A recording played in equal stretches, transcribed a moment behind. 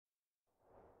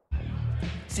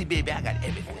See, baby, I got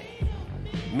everything.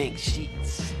 Mink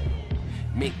sheets,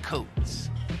 mink coats,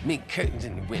 mink curtains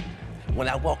in the window. When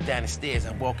I walk down the stairs,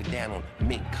 I'm walking down on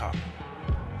mink carpet.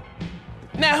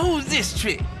 Now, who's this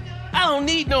trick? I don't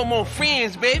need no more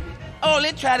friends, baby. All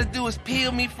they try to do is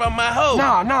peel me from my hoe.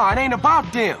 Nah, it ain't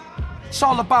about them. It's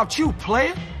all about you,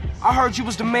 player. I heard you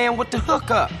was the man with the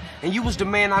hookup, and you was the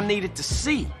man I needed to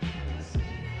see.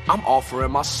 I'm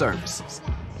offering my services.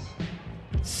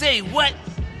 Say what?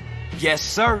 Yes,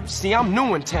 sir. See, I'm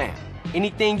new in town.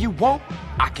 Anything you want,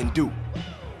 I can do.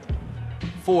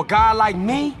 For a guy like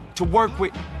me to work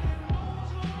with,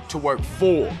 to work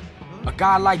for a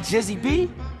guy like Jizzy B?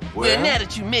 Well, now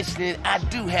that you mention it, I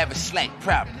do have a slight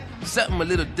problem. Something a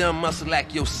little dumb muscle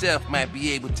like yourself might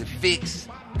be able to fix.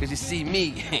 Cause you see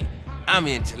me, I'm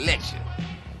intellectual.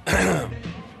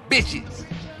 Bitches,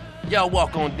 y'all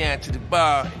walk on down to the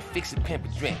bar and fix a pimp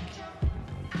a drink.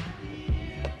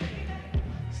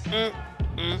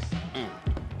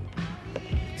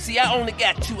 See, I only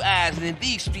got 2 eyes, and in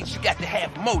these streets, you got to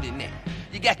have more than that.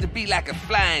 You got to be like a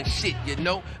flying shit, you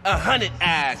know? 100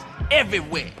 eyes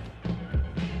everywhere.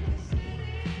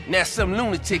 Now, some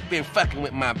lunatic been fucking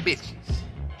with my bitches.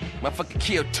 Motherfucker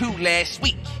killed 2 last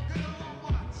week.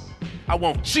 I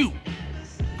want you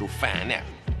to go find out.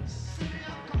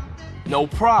 No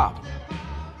problem.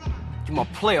 You my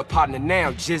player partner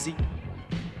now, Jizzy.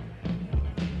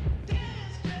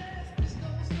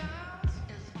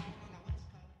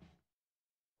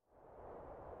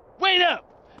 Wait up!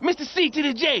 Mr. C to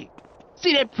the J!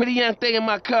 See that pretty young thing in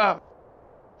my car?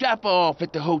 Drop her off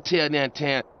at the hotel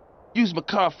downtown. Use my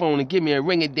car phone and give me a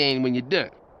ring-a-ding when you're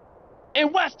done.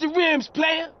 And watch the rims,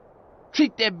 player!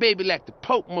 Treat that baby like the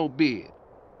Pope Mobile.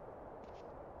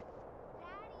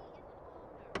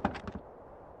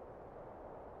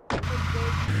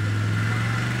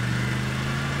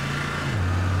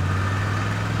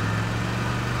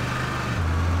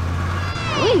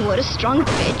 Uy, what a strong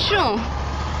pecho.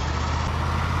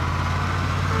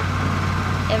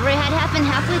 Ever had half and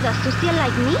half with a sucia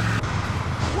like me?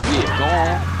 Yeah, go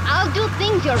on. I'll do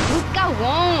things your puta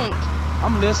won't.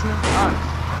 I'm listening, honest.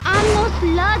 I'm no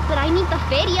slut, but I need the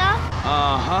feria.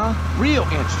 Uh-huh. Real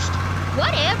interesting.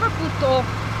 Whatever, puto.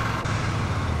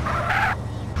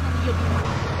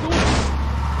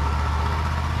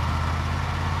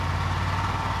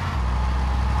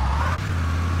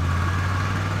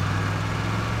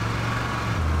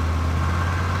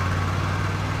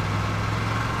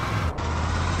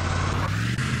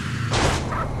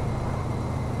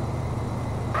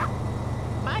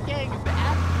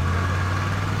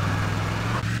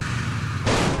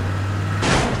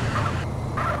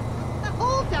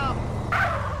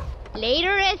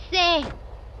 Later, ese.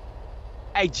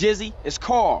 Hey, Jizzy, it's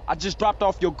Carl. I just dropped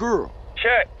off your girl.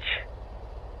 Church,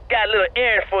 got a little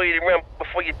errand for you to run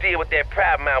before you deal with that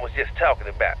problem I was just talking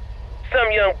about.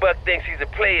 Some young buck thinks he's a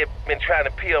player, been trying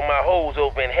to peel my hoes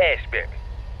over in Hashberry.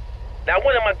 Now,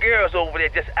 one of my girls over there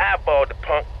just eyeballed the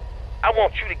punk. I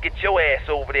want you to get your ass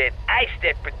over there and ice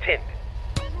that pretender.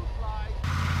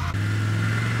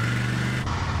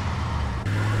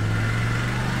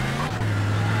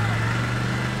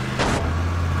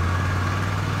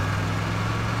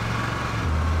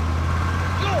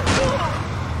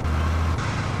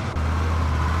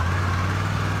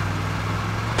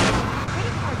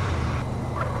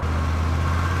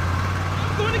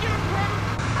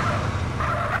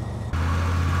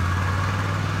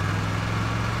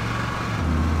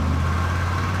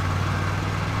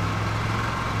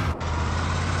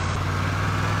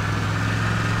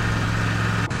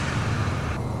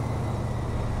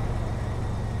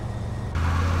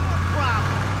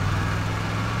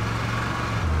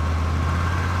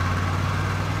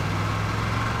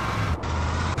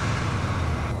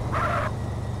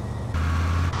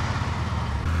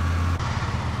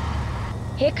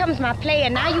 Here comes my player,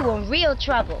 now you in real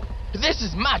trouble. This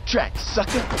is my track,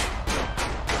 sucker.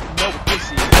 No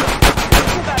pussy.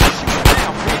 Who got to shoot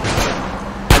now, bitch?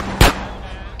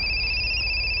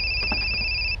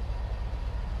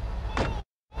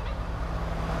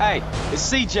 Hey, it's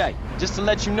CJ. Just to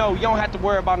let you know, you don't have to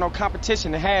worry about no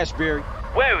competition in Hashberry.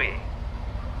 Worried?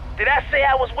 Did I say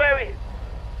I was worried?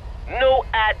 No,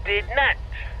 I did not.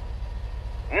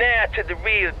 Now to the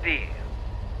real deal.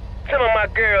 Some of my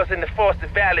girls in the Foster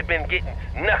Valley been getting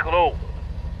knuckled over.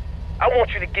 I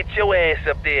want you to get your ass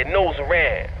up there and nose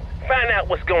around. Find out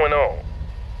what's going on.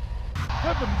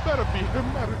 Heaven better be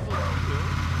hermetically sealed.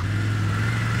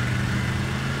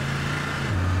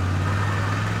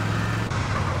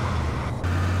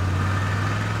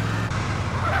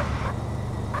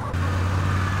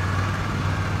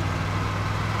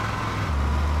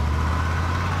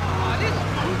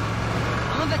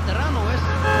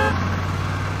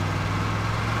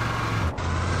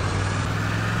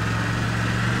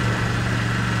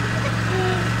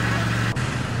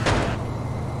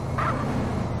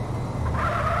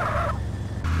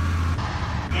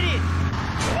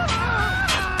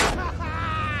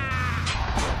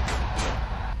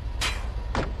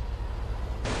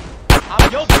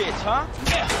 huh?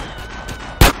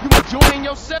 You enjoying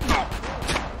yourself?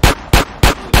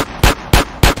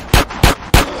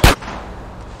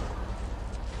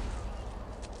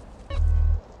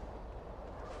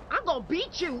 I'm gonna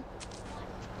beat you.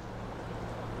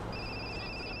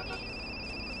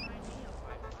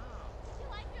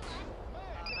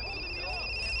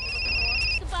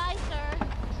 Goodbye, sir.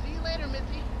 See you later,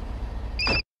 Missy.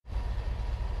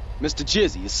 Mr.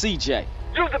 Jizzy, it's CJ.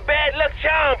 You's a bad luck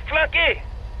charm, flunky.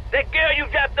 That girl you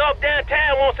dropped off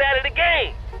downtown wants out of the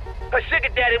game. Her sugar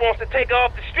daddy wants to take her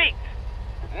off the streets.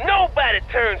 Nobody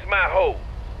turns my hoe.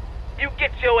 You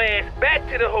get your ass back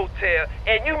to the hotel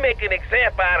and you make an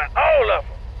example out of all of them.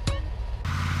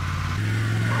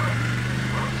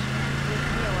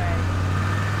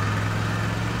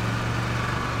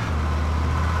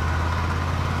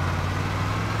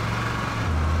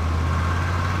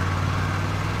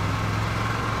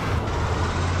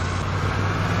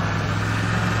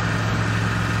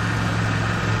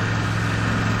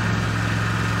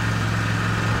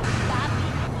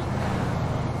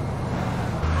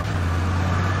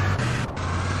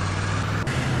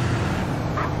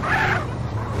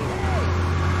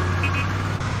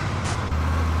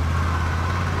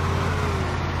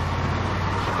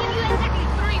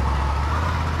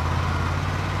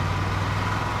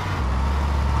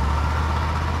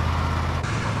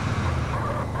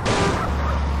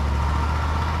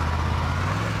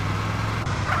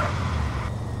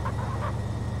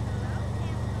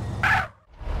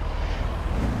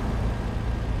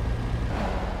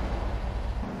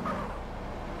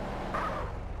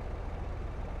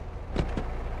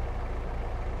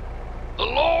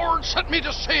 Sent me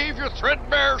to save your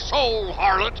threadbare soul,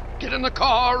 harlot. Get in the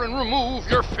car and remove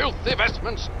your filthy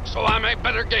vestments, so I may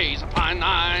better gaze upon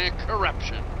thy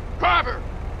corruption. Driver!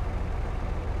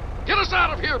 Get us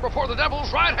out of here before the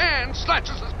devil's right hand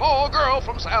snatches this poor girl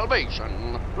from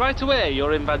salvation. Right away,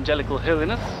 your evangelical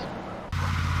holiness.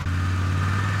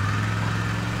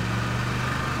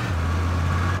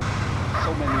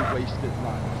 So many wasted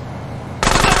lives.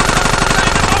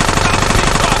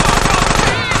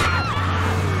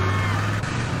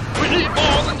 We need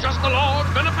more than just the Lord's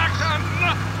benefaction.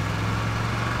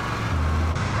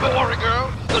 Don't worry,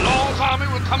 girl. The Lord's army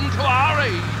will come to our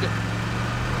aid.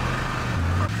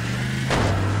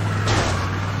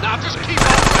 Now just keep on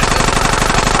racing.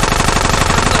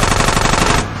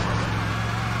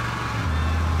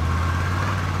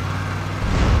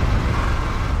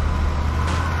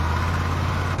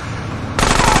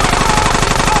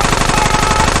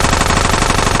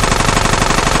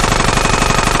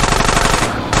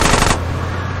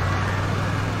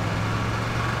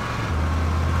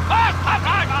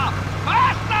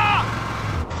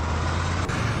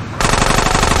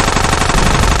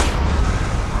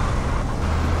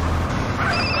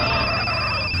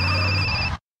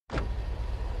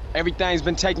 Everything's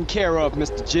been taken care of,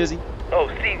 Mr. Jizzy. Oh,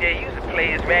 CJ, you's a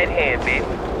player's right hand, baby.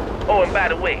 Oh, and by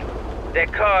the way,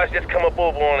 that car's just come up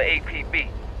over on the APB.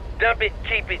 Dump it,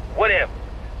 keep it, whatever.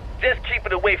 Just keep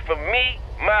it away from me,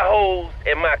 my hoes,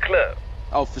 and my club.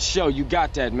 Oh, for sure, you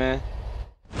got that, man.